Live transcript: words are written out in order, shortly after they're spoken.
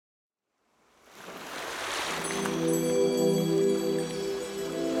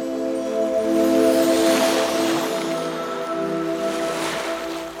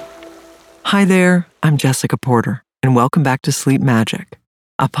Hi there, I'm Jessica Porter, and welcome back to Sleep Magic,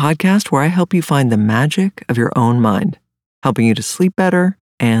 a podcast where I help you find the magic of your own mind, helping you to sleep better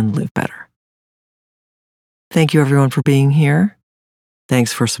and live better. Thank you, everyone, for being here.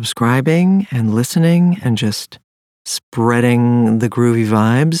 Thanks for subscribing and listening and just spreading the groovy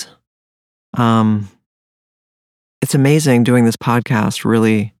vibes. It's amazing doing this podcast,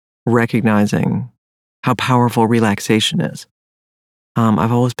 really recognizing how powerful relaxation is.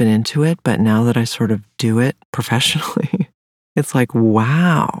 I've always been into it, but now that I sort of do it professionally, it's like,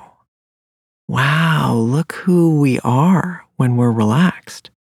 wow, look who we are when we're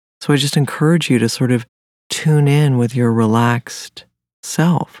relaxed. So I just encourage you to sort of tune in with your relaxed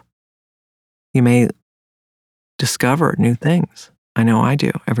self. You may discover new things. I know I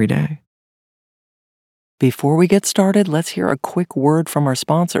do every day. Before we get started, let's hear a quick word from our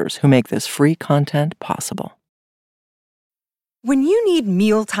sponsors who make this free content possible. When you need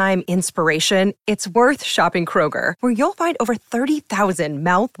mealtime inspiration, it's worth shopping Kroger, where you'll find over 30,000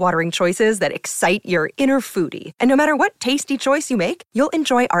 mouth-watering choices that excite your inner foodie. And no matter what tasty choice you make, you'll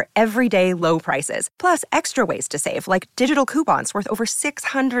enjoy our everyday low prices, plus extra ways to save, like digital coupons worth over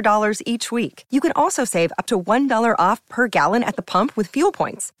 $600 each week. You can also save up to $1 off per gallon at the pump with fuel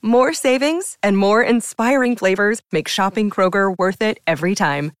points. More savings and more inspiring flavors make shopping Kroger worth it every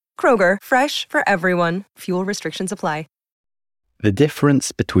time. Kroger, fresh for everyone. Fuel restrictions apply. The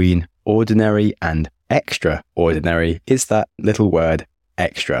difference between ordinary and extraordinary is that little word,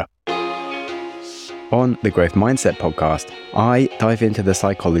 extra. On the Growth Mindset podcast, I dive into the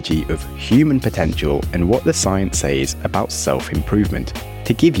psychology of human potential and what the science says about self-improvement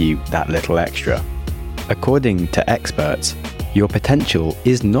to give you that little extra. According to experts, your potential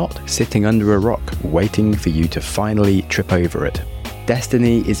is not sitting under a rock waiting for you to finally trip over it.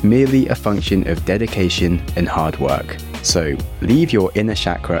 Destiny is merely a function of dedication and hard work. So leave your inner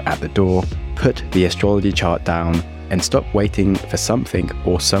chakra at the door, put the astrology chart down, and stop waiting for something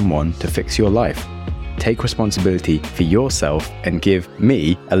or someone to fix your life. Take responsibility for yourself and give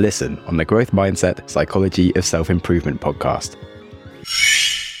me a listen on the Growth Mindset Psychology of Self-Improvement podcast.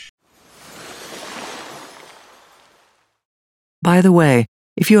 By the way,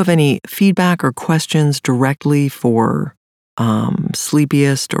 if you have any feedback or questions directly for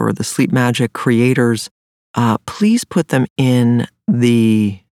Sleepiest or the Sleep Magic creators, please put them in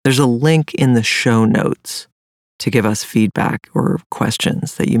there's a link in the show notes to give us feedback or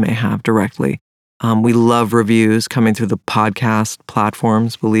questions that you may have directly. We love reviews coming through the podcast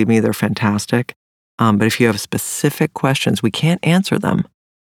platforms. Believe me, they're fantastic. But if you have specific questions, we can't answer them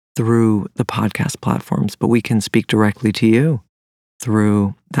through the podcast platforms, but we can speak directly to you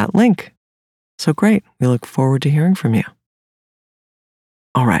through that link. So great. We look forward to hearing from you.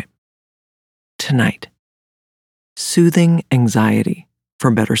 All right. Tonight, soothing anxiety for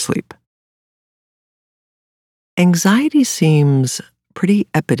better sleep. Anxiety seems pretty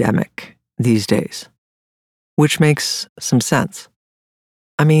epidemic these days, which makes some sense.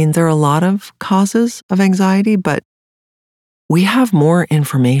 I mean, there are a lot of causes of anxiety, but we have more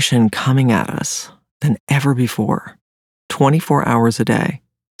information coming at us than ever before, 24 hours a day.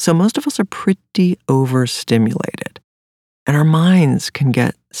 So most of us are pretty overstimulated, and our minds can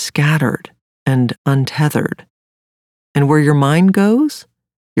get scattered and untethered. And where your mind goes,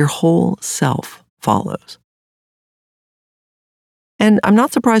 your whole self follows. And I'm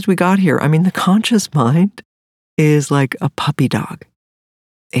not surprised we got here. I mean, the conscious mind is like a puppy dog.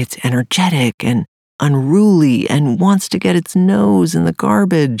 It's energetic and unruly and wants to get its nose in the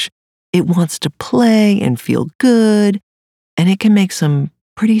garbage. It wants to play and feel good, and it can make some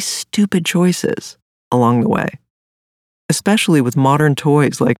pretty stupid choices along the way, especially with modern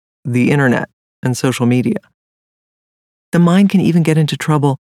toys like the internet and social media. The mind can even get into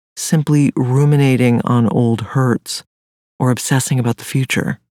trouble simply ruminating on old hurts or obsessing about the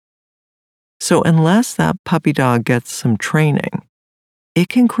future. So unless that puppy dog gets some training, it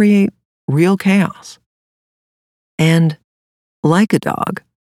can create real chaos. And like a dog,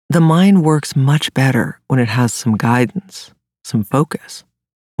 the mind works much better when it has some guidance, some focus,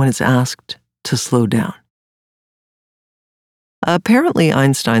 when it's asked to slow down. Apparently,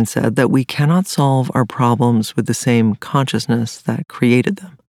 Einstein said that we cannot solve our problems with the same consciousness that created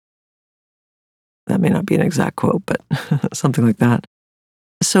them. That may not be an exact quote, but something like that.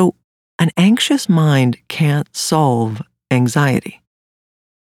 So, an anxious mind can't solve anxiety.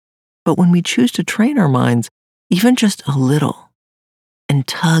 But when we choose to train our minds, even just a little, and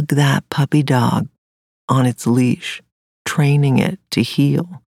tug that puppy dog on its leash, training it to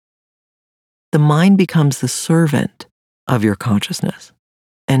heal, the mind becomes the servant of your consciousness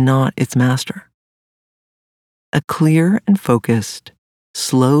and not its master. A clear and focused,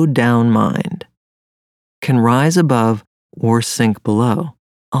 slowed down mind can rise above or sink below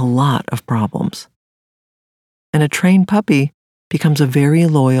a lot of problems. And a trained puppy becomes a very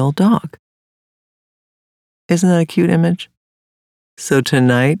loyal dog. Isn't that a cute image? So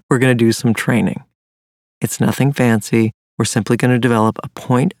tonight, we're going to do some training. It's nothing fancy. We're simply going to develop a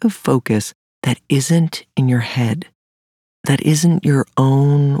point of focus that isn't in your head, that isn't your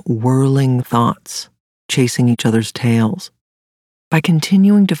own whirling thoughts chasing each other's tails. By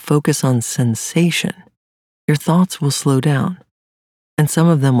continuing to focus on sensation, your thoughts will slow down, and some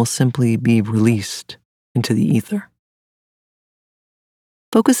of them will simply be released into the ether.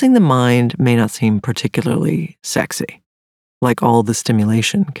 Focusing the mind may not seem particularly sexy, like all the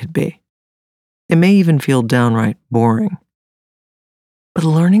stimulation could be. It may even feel downright boring. But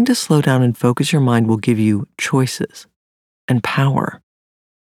learning to slow down and focus your mind will give you choices and power.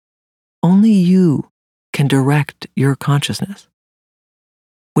 Only you can direct your consciousness,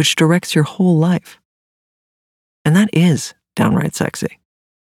 which directs your whole life. And that is downright sexy.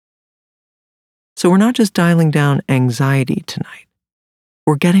 So we're not just dialing down anxiety tonight.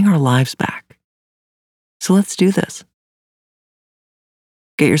 We're getting our lives back. So let's do this.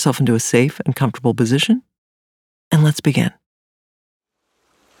 Get yourself into a safe and comfortable position, and let's begin.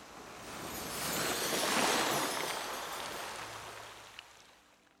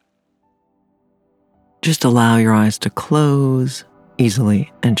 Just allow your eyes to close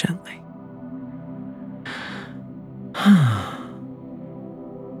easily and gently.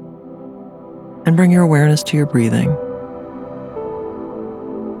 And bring your awareness to your breathing.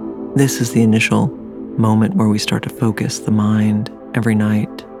 This is the initial moment where we start to focus the mind every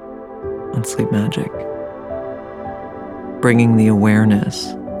night on Sleep Magic, bringing the awareness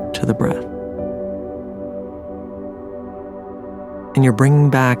to the breath. And you're bringing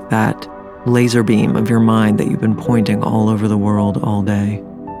back that laser beam of your mind that you've been pointing all over the world all day.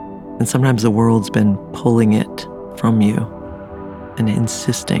 And sometimes the world's been pulling it from you and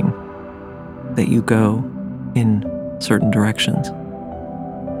insisting that you go in certain directions.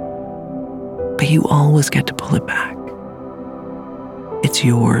 But you always get to pull it back. It's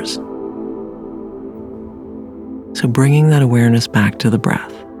yours. So bringing that awareness back to the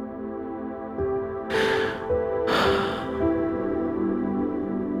breath.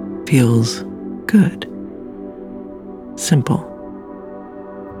 Feels good, simple,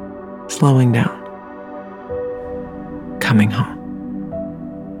 slowing down, coming home.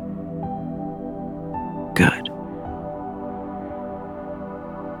 Good.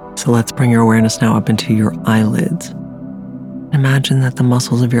 So let's bring your awareness now up into your eyelids. Imagine that the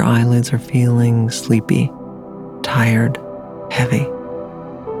muscles of your eyelids are feeling sleepy, tired, heavy.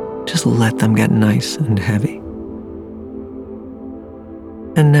 Just let them get nice and heavy.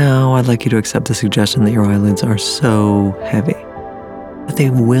 And now I'd like you to accept the suggestion that your eyelids are so heavy that they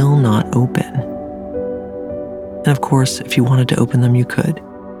will not open. And of course, if you wanted to open them, you could.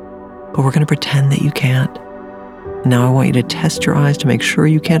 But we're going to pretend that you can't. Now I want you to test your eyes to make sure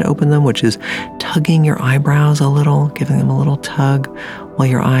you can't open them, which is tugging your eyebrows a little, giving them a little tug while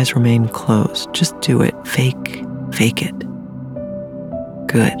your eyes remain closed. Just do it. Fake it.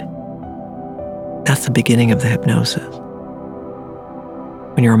 Good. That's the beginning of the hypnosis.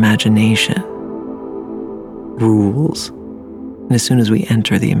 When your imagination rules. And as soon as we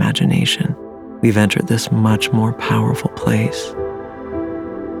enter the imagination, we've entered this much more powerful place.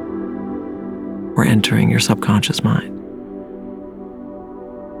 We're entering your subconscious mind.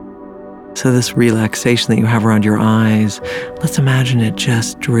 So this relaxation that you have around your eyes, let's imagine it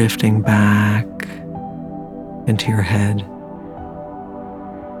just drifting back into your head.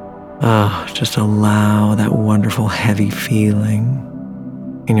 Just allow that wonderful heavy feeling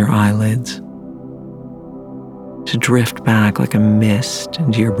in your eyelids to drift back like a mist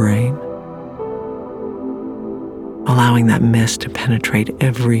into your brain, allowing that mist to penetrate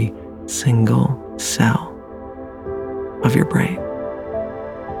every single cell of your brain.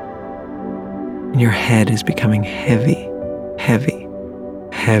 And your head is becoming heavy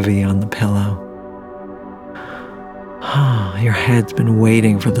on the pillow. Your head's been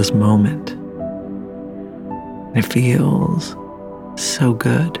waiting for this moment. And it feels so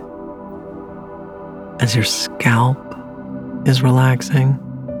good as your scalp is relaxing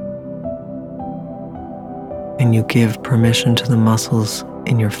and you give permission to the muscles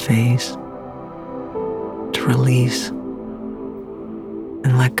in your face to release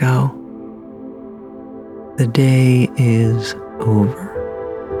and let go. The day is over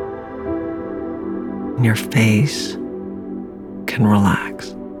and your face can relax.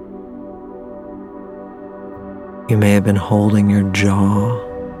 You may have been holding your jaw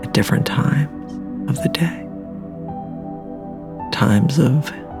at different times of the day. times of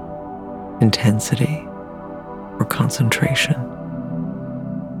intensity or concentration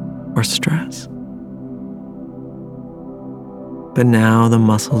or stress. But now the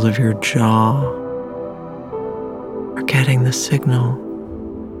muscles of your jaw are getting the signal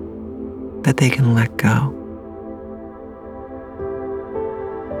that they can let go.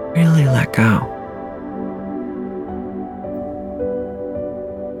 Really let go.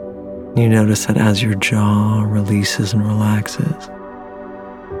 You notice that as your jaw releases and relaxes,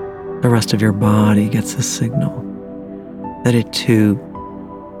 the rest of your body gets the signal that it too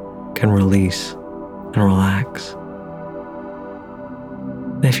can release and relax.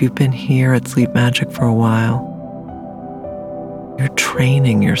 And if you've been here at Sleep Magic for a while, you're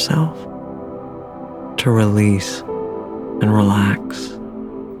training yourself to release and relax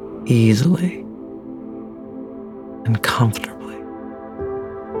easily and comfortably,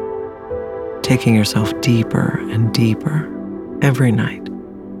 taking yourself deeper and deeper every night,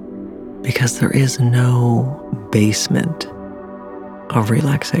 because there is no basement of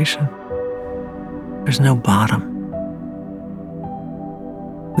relaxation. There's no bottom.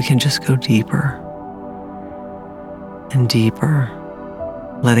 We can just go deeper and deeper,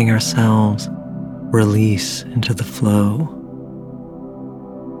 letting ourselves release into the flow,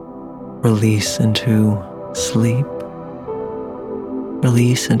 release into sleep,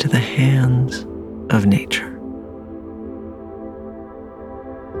 release into the hands of nature.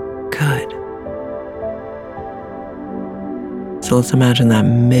 Good. So let's imagine that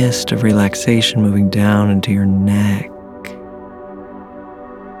mist of relaxation moving down into your neck,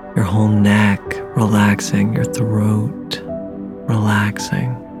 your whole neck relaxing, your throat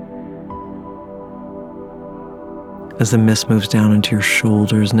relaxing. As the mist moves down into your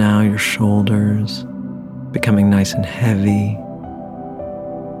shoulders now, your shoulders becoming nice and heavy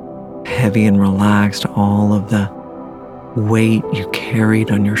and relaxed. All of the weight you carried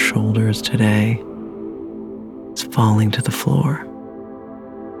on your shoulders today is falling to the floor.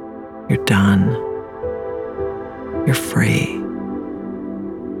 You're done. You're free.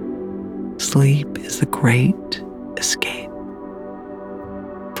 Sleep is the great escape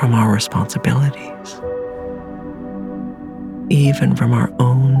from our responsibilities, even from our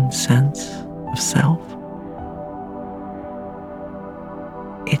own sense of self.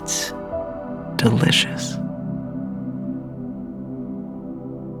 It's delicious.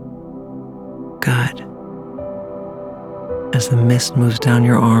 Good. As the mist moves down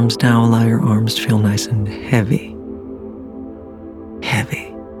your arms now, allow your arms to feel nice and heavy. Heavy.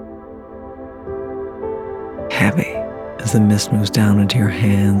 Heavy as the mist moves down into your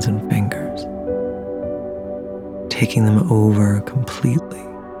hands and fingers, taking them over completely.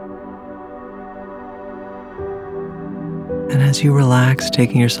 And as you relax,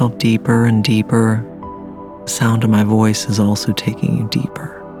 taking yourself deeper and deeper, the sound of my voice is also taking you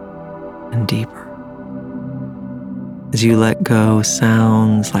deeper and deeper. As you let go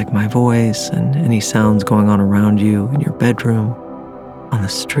sounds like my voice and any sounds going on around you in your bedroom, on the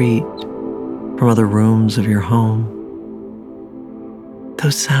street, from other rooms of your home,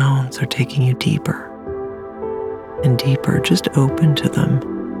 those sounds are taking you deeper and deeper. Just open to them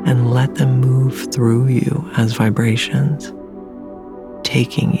and let them move through you as vibrations,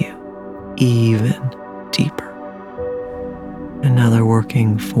 taking you even deeper. And now they're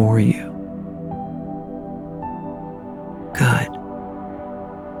working for you. Good.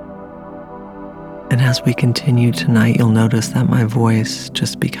 And as we continue tonight, you'll notice that my voice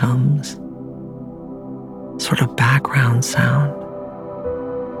just becomes sort of background sound,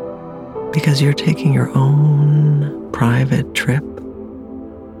 because you're taking your own private trip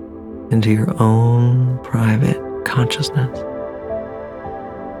into your own private consciousness,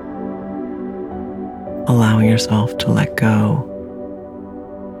 allowing yourself to let go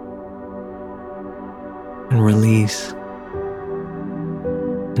and release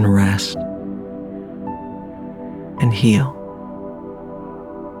and rest and heal.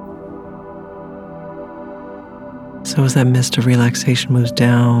 So as that mist of relaxation moves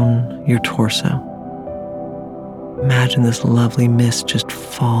down your torso, imagine this lovely mist just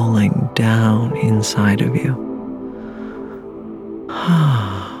falling down inside of you.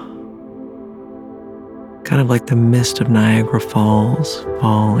 Kind of like the mist of Niagara Falls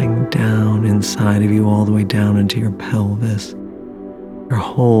falling down inside of you, all the way down into your pelvis, your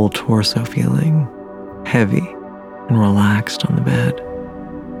whole torso feeling heavy and relaxed on the bed.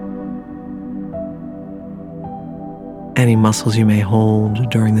 Any muscles you may hold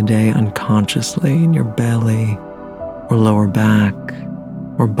during the day unconsciously in your belly or lower back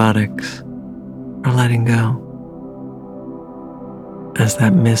or buttocks are letting go. As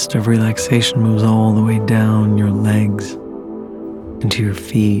that mist of relaxation moves all the way down your legs, into your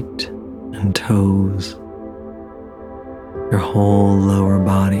feet and toes, your whole lower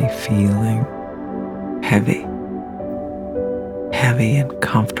body feeling heavy, heavy and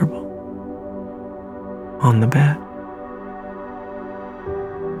comfortable on the bed.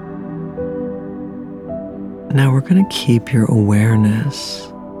 Now we're going to keep your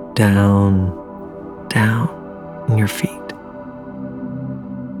awareness down in your feet.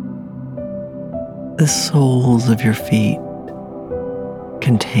 The soles of your feet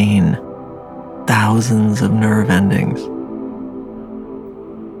contain thousands of nerve endings,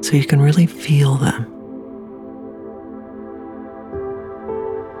 so you can really feel them.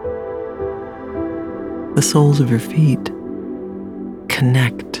 The soles of your feet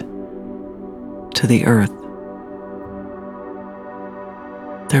connect to the earth.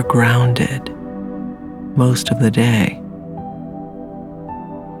 They're grounded most of the day.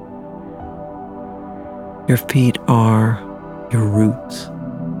 Your feet are your roots.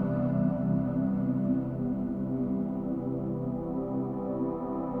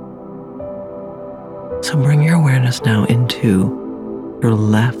 So bring your awareness now into your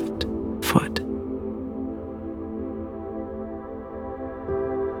left foot.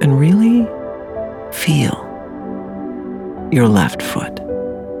 And really feel your left foot.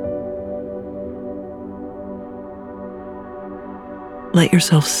 Let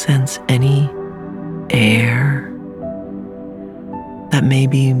yourself sense any air that may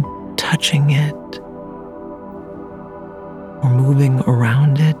be touching it or moving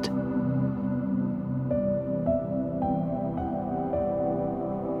around it.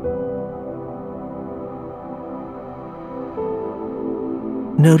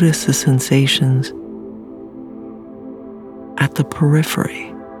 Notice the sensations at the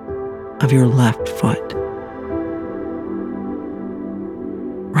periphery of your left foot,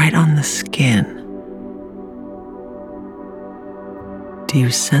 right on the skin. Do you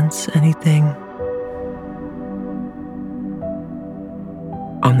sense anything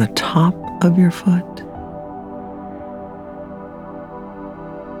on the top of your foot?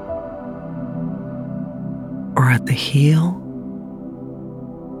 Or at the heel?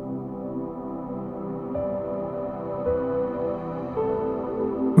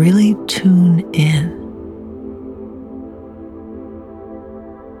 Really tune in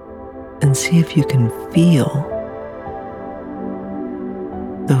and see if you can feel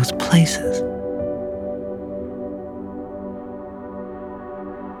those places.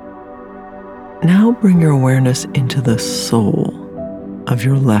 Now bring your awareness into the sole of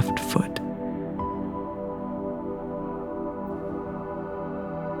your left foot.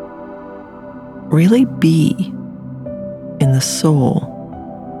 Really be in the sole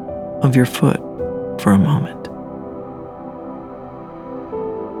of your foot for a moment.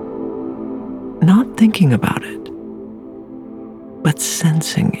 Not thinking about it, but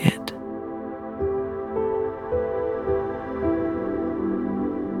sensing it.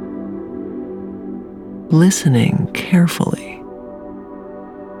 Listening carefully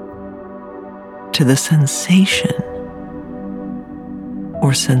to the sensation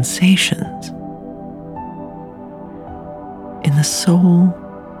or sensations in the sole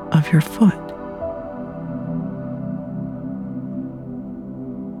of your foot.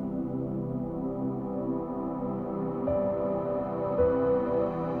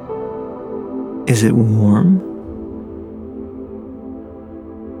 Is it warm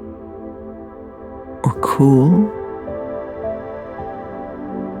or cool?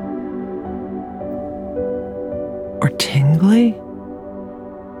 Or tingly?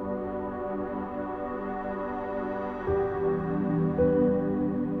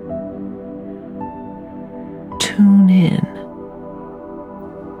 Tune in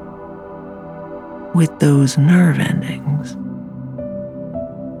with those nerve endings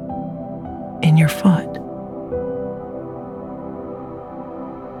in your foot.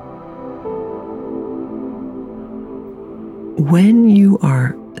 When you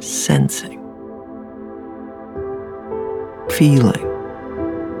are sensing, feeling,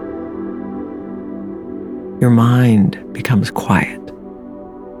 your mind becomes quiet.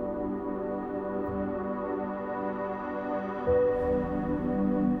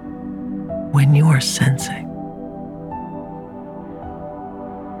 When you are sensing,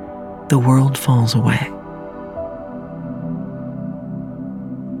 the world falls away.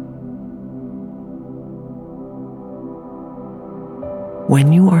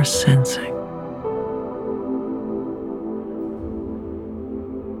 When you are sensing,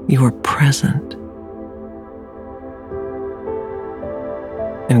 you are present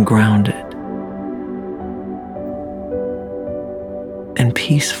and grounded and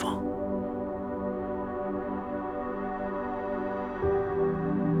peaceful.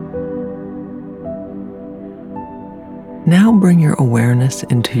 Now bring your awareness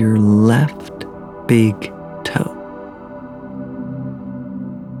into your left big toe.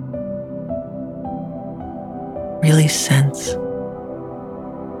 Really sense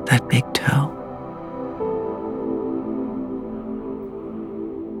that big toe.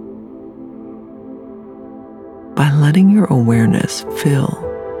 By letting your awareness fill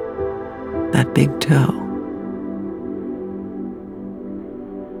that big toe,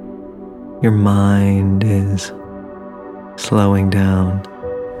 your mind is slowing down,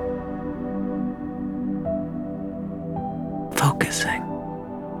 focusing,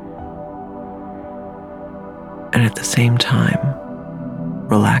 and at the same time,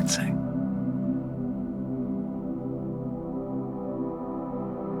 relaxing.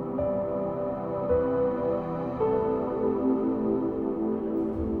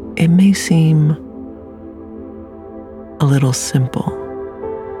 It may seem a little simple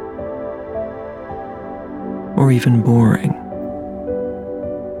or even boring.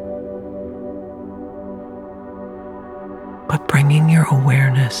 But bringing your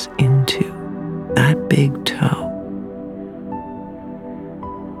awareness into that big toe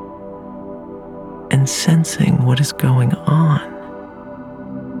and sensing what is going on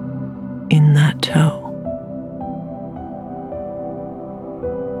in that toe.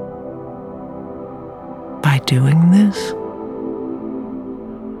 By doing this,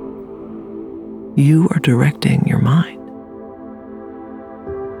 you are directing your mind.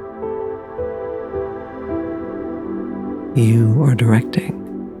 You are directing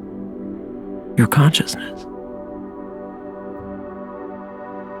your consciousness.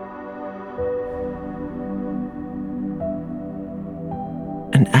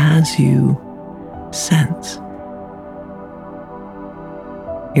 And as you sense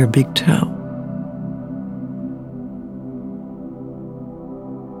your big toe,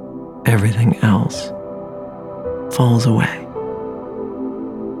 everything else falls away.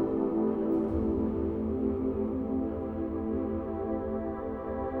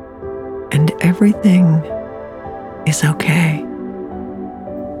 And everything is okay.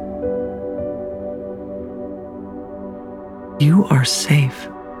 You are safe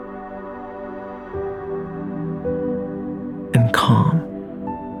and calm.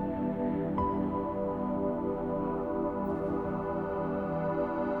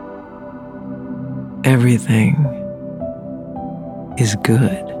 Everything is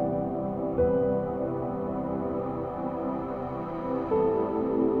good.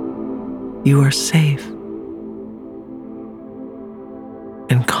 You are safe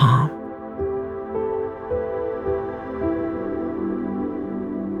and calm.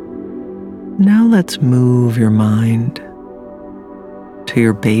 Now let's move your mind to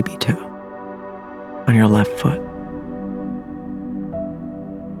your baby toe on your left foot.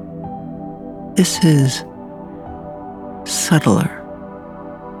 This is subtler.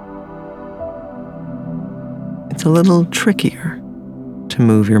 It's a little trickier to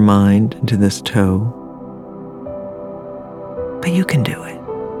move your mind into this toe, but you can do it.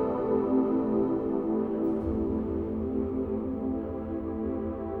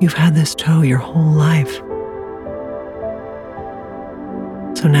 You've had this toe your whole life,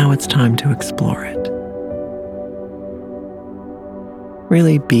 so now it's time to explore it.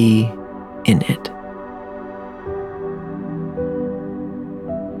 Really be in it.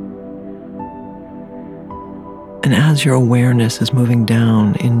 And as your awareness is moving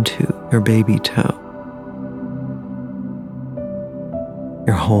down into your baby toe,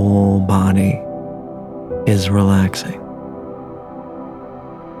 your whole body is relaxing.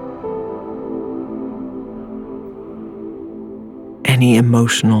 Any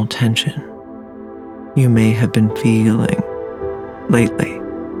emotional tension you may have been feeling lately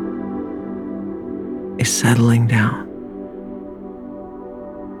is settling down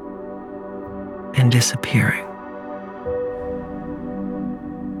and disappearing.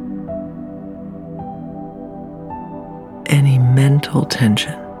 Any mental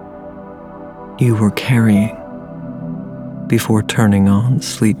tension you were carrying before turning on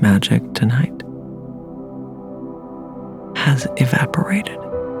Sleep Magic tonight has evaporated.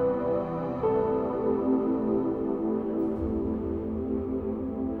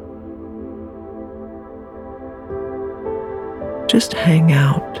 Just hang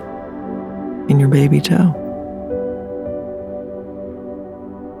out in your baby toe.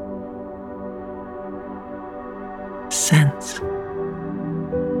 Sense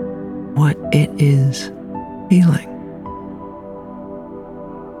what it is feeling.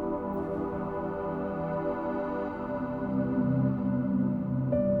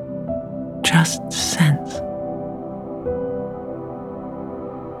 Just sense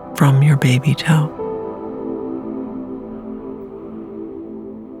from your baby toe.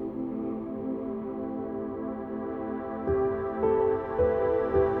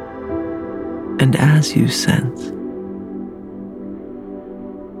 And as you sense,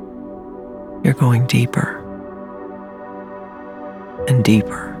 you're going deeper and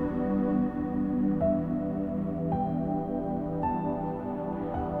deeper.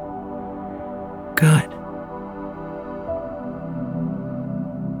 Good.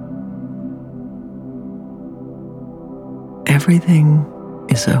 Everything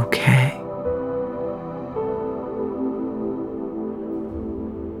is okay.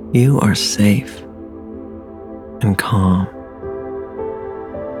 You are safe and calm.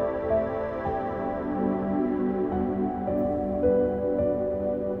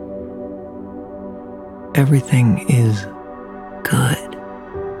 Everything is good.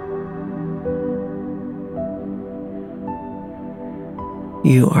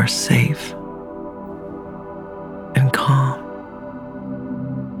 You are safe and calm.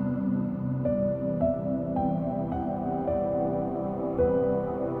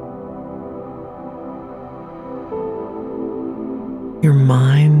 Your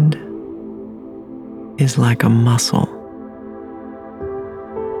mind is like a muscle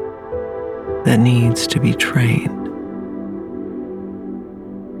that needs to be trained.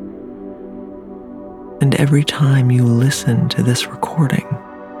 And every time you listen to this recording,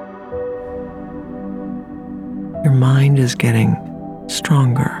 your mind is getting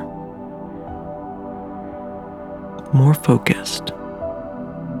stronger, more focused,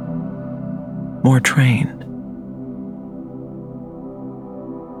 more trained.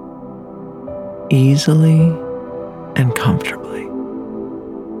 Easily and comfortably.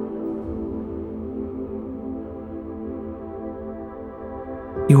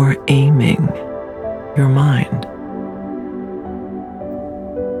 You are aiming your mind,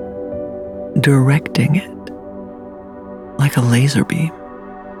 directing it like a laser beam.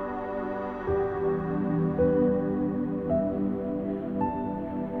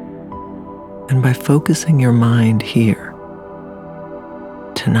 And by focusing your mind here,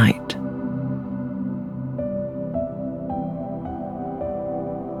 tonight,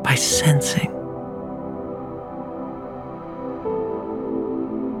 by sensing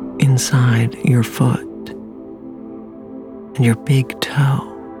inside your foot and your big toe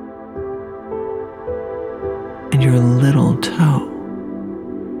and your little toe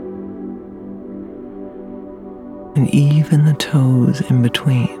and even the toes in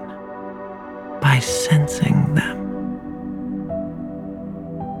between, by sensing them,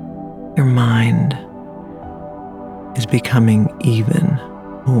 your mind is becoming even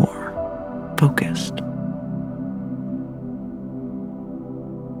more focused.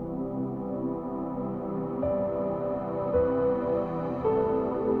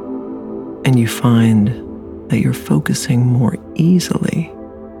 And you find that you're focusing more easily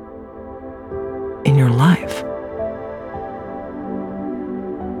in your life.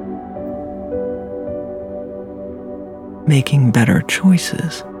 Making better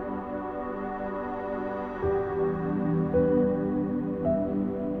choices.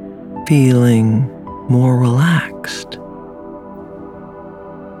 Feeling more relaxed.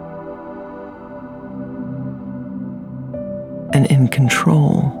 And in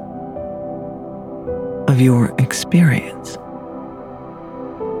control of your experience.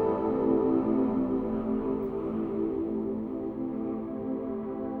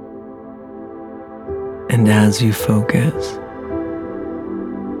 And as you focus,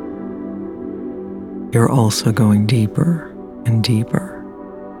 you're also going deeper and deeper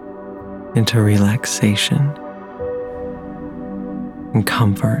into relaxation and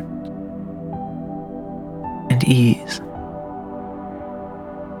comfort and ease.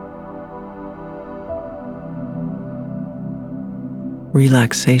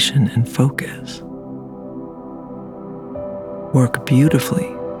 Relaxation and focus work beautifully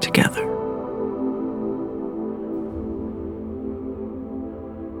together.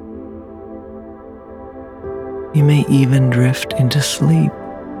 You may even drift into sleep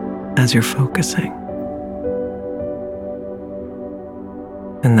as you're focusing.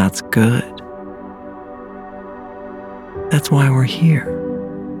 And that's good. That's why we're here.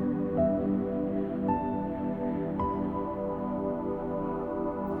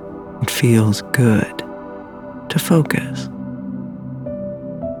 It feels good to focus.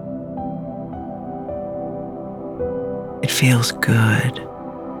 It feels good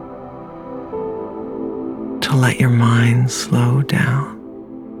to let your mind slow down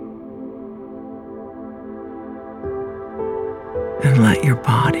and let your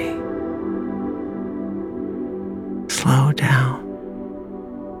body slow down.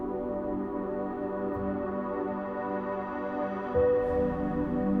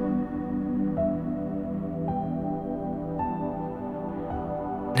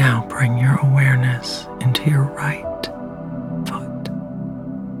 Now bring your awareness into your right foot.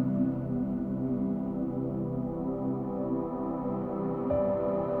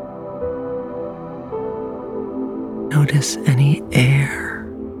 Notice any air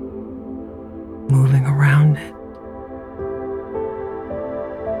moving around it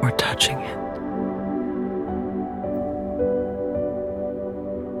or touching it.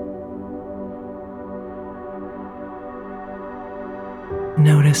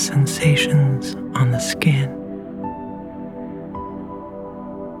 Notice sensations on the skin,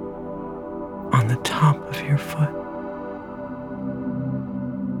 on the top of your foot,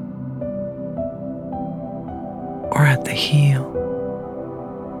 or at the heel.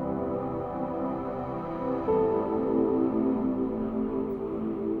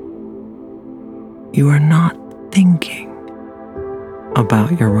 You are not thinking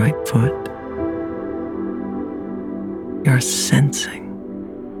about your right foot. You're sensing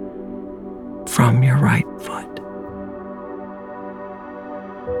from your right foot.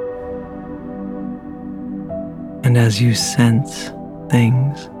 And as you sense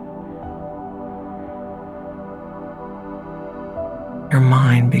things, your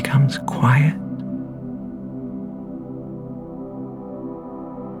mind becomes quiet.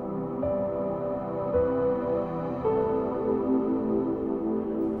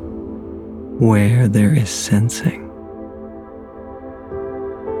 Where there is sensing,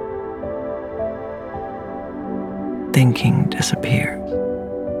 thinking disappears.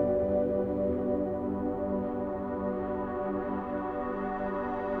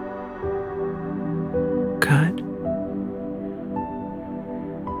 Good.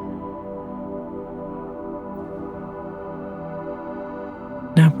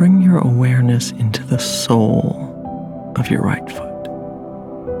 Now bring your awareness into the sole of your right foot.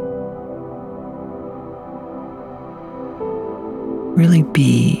 Really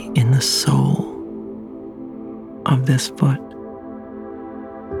be in the sole of this foot.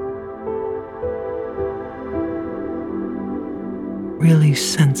 Really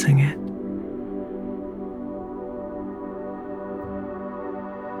sensing it.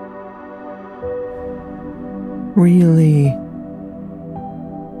 Really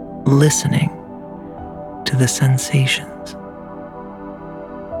listening to the sensations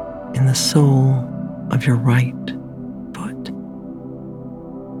in the sole of your right foot.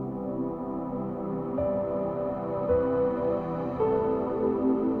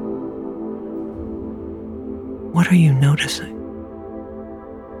 What are you noticing?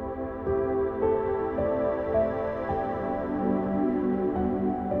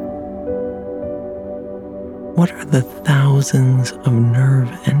 What are the thousands of nerve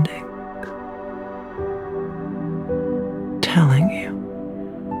endings telling you?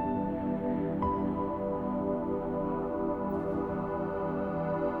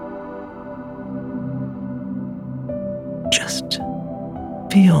 Just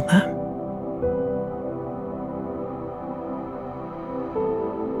feel them.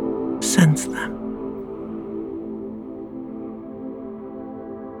 Sense them.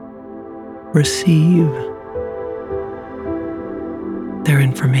 Receive their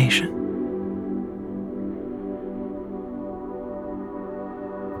information.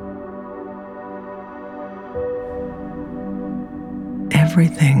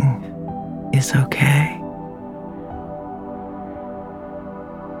 Everything is okay.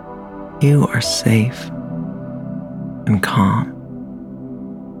 You are safe and calm.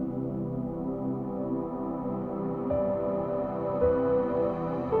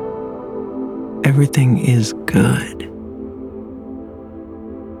 Everything is good.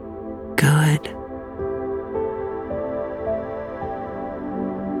 Good.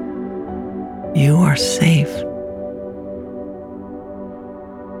 You are safe.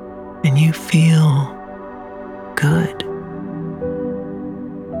 And you feel good.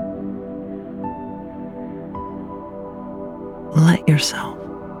 Let yourself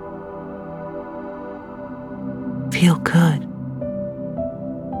feel good.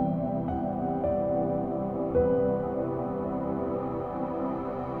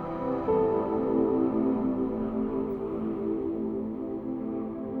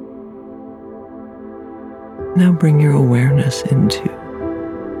 Now bring your awareness into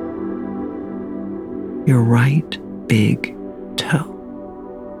your right big toe.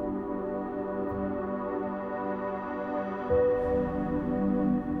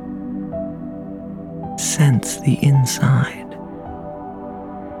 Sense the inside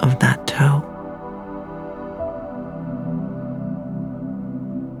of that toe.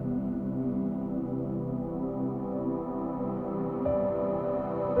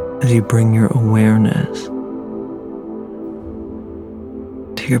 As you bring your awareness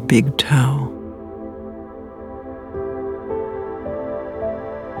to your big toe.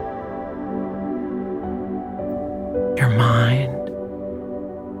 Your mind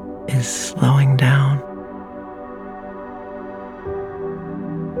is slowing down.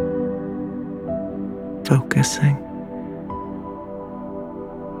 Focusing.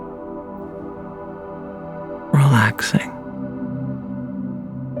 Relaxing.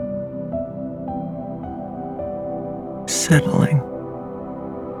 Settling.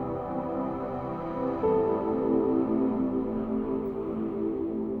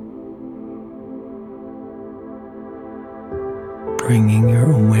 Bringing your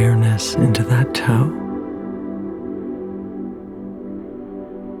awareness into that toe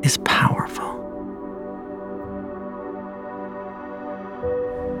is powerful.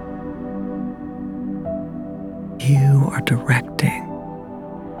 You are directing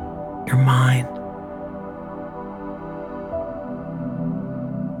your mind.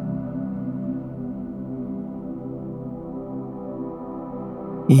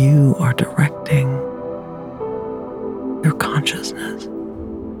 You are directing your consciousness.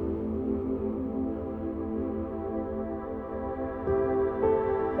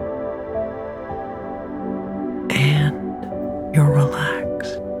 And you're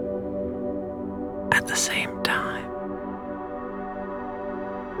relaxed at the same time.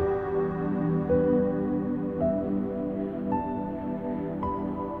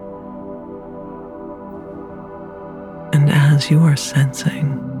 And as you are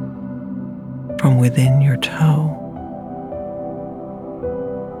sensing from within your toe,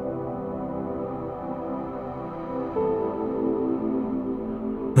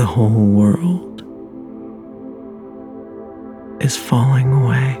 the whole world is falling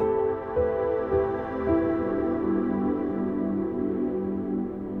away.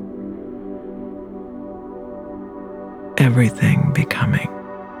 Everything becoming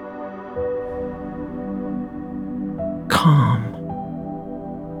calm.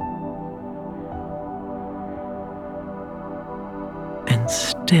 And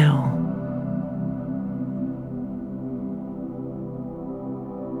still.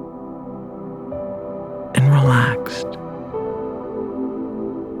 And relaxed.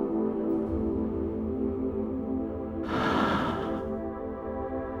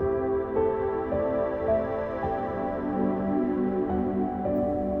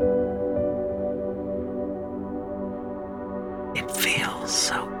 It feels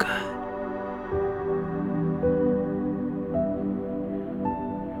so good.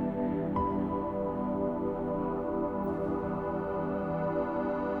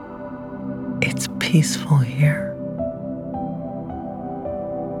 It's peaceful here.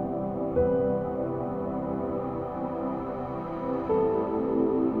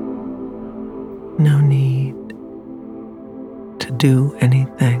 No need to do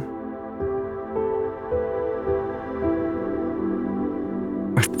anything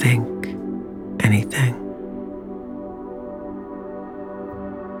or think anything.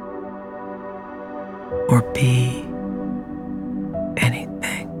 Or be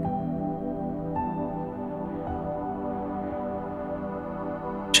anything.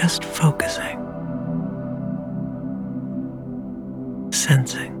 Just focusing,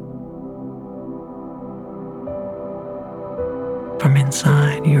 sensing from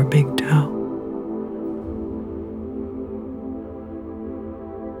inside your big toe.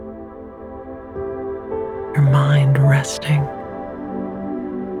 Your mind resting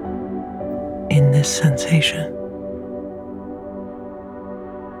in this sensation.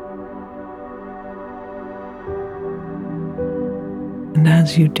 And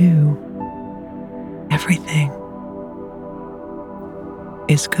as you do, everything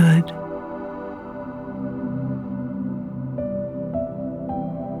is good.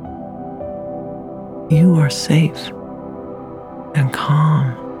 You are safe and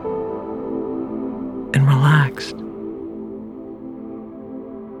calm and relaxed.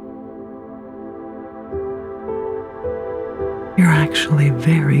 You're actually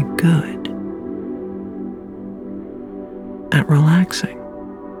very good at relaxing.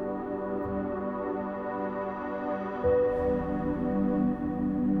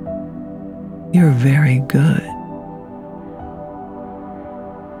 You're very good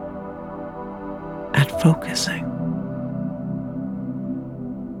at focusing.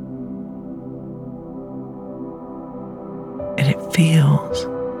 And it feels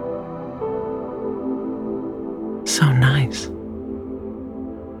so nice.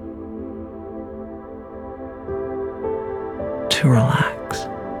 To relax.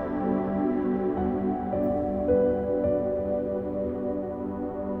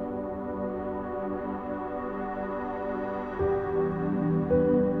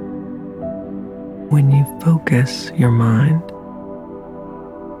 when you focus your mind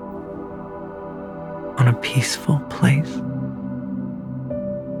on a peaceful place,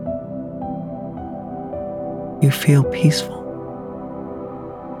 you feel peaceful.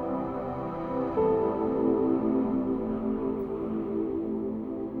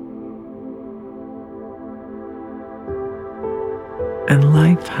 And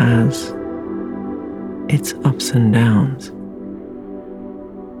life has its ups and downs.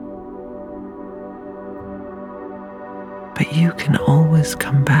 But you can always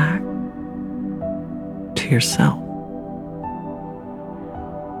come back to yourself.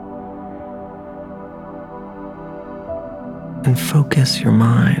 And focus your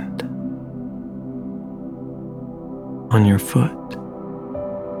mind on your foot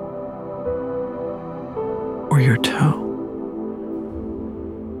or your toe.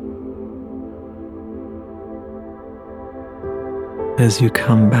 As you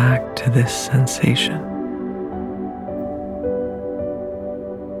come back to this sensation,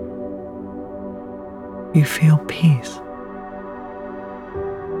 you feel peace.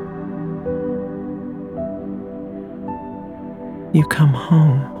 You come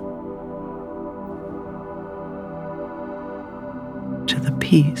home to the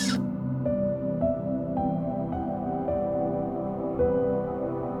peace.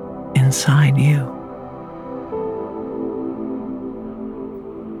 Inside you.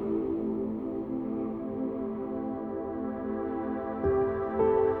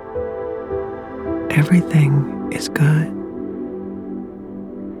 Everything is good.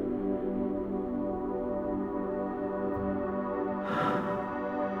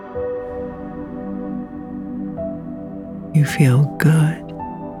 You feel good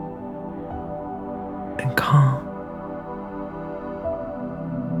and calm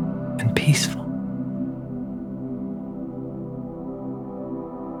and peaceful.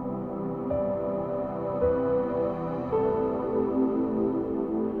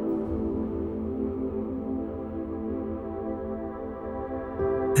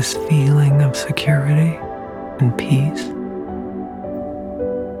 This feeling of security and peace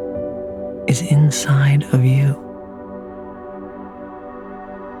is inside of you.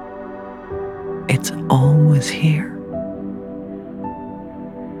 It's always here.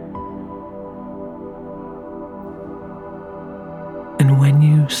 And when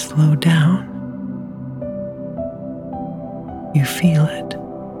you slow down, you feel it.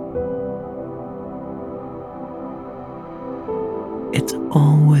 It's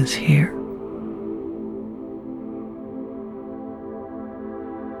always here.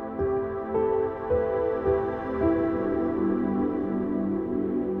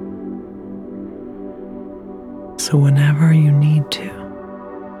 So whenever you need to,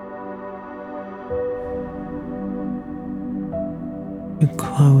 you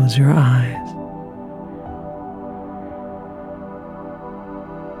close your eyes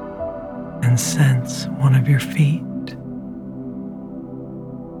and sense one of your feet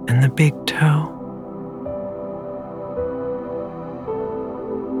and the big toe.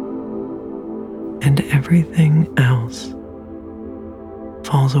 And everything else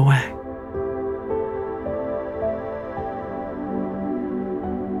falls away.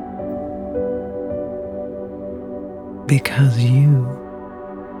 Because you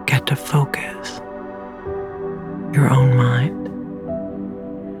get to focus your own mind.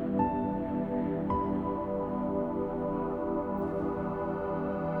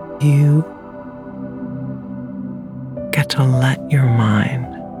 You get to let your mind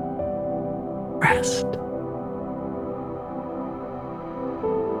rest.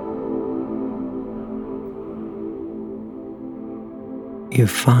 You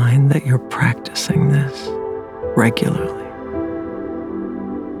find that you're practicing this regularly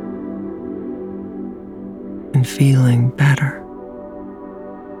and feeling better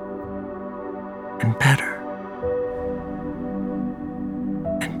and better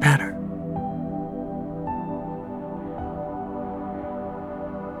and better.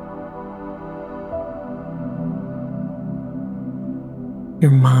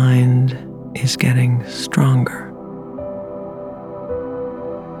 Your mind is getting stronger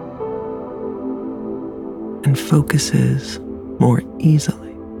and focuses more easily.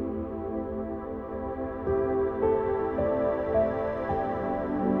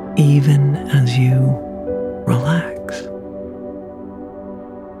 Even as you relax.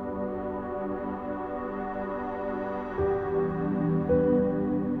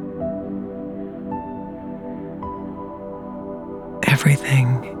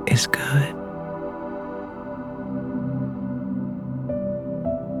 Everything is good.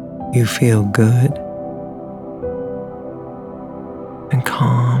 You feel good and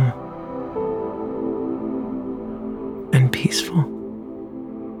calm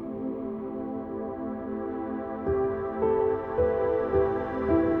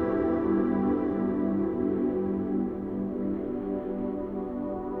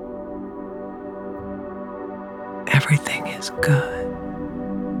everything is good.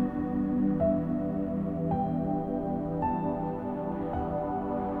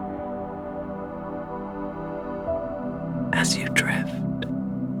 As you drift,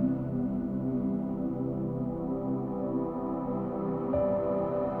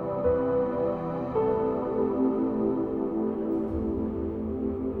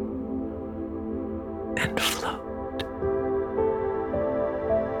 and float.